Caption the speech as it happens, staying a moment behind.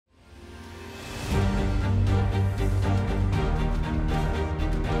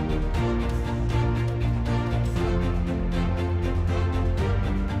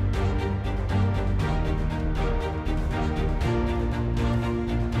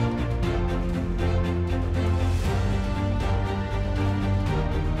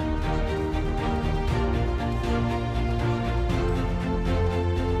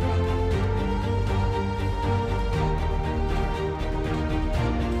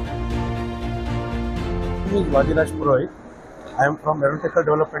name is Raji Rajpurohit. I am from Aeronautical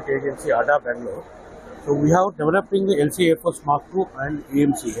Development Agency, ADA, Bangalore. So we have developing the LCA AF Mark II and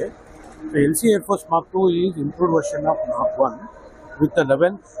AMCA. The LCA AF Mark II is improved version of Mark I with the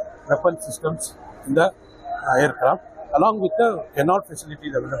 11 weapon systems in the aircraft, along with the canon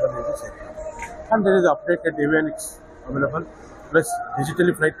facilities available in this aircraft. And there is updated avionics available, plus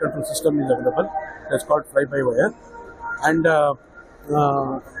digitally flight control system is available. That's called fly-by-wire. And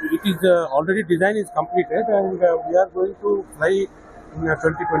it is already design is completed, and we are going to fly in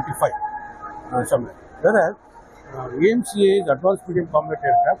 2025 somewhere. Whereas AMCA is advanced medium combat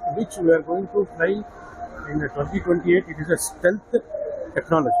aircraft, which we are going to fly in 2028. It is a stealth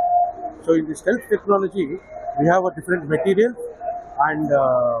technology. So in the stealth technology, we have a different material, and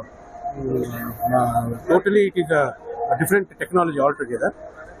totally it is a different technology altogether.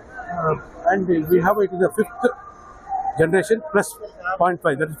 And we have it is a 5th generation plus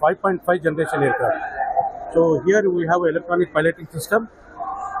 0.5, that is 5.5 generation aircraft. So here we have an electronic piloting system,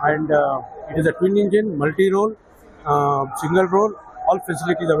 and it is a twin engine, multi-role, single role, all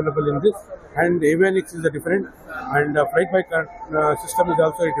facilities available in this. And avionics is a different, and flight by system is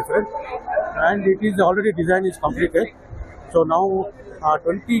also a different, and it is already design is completed. So now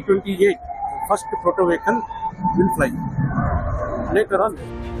 2028 first proto vehicle will fly later on.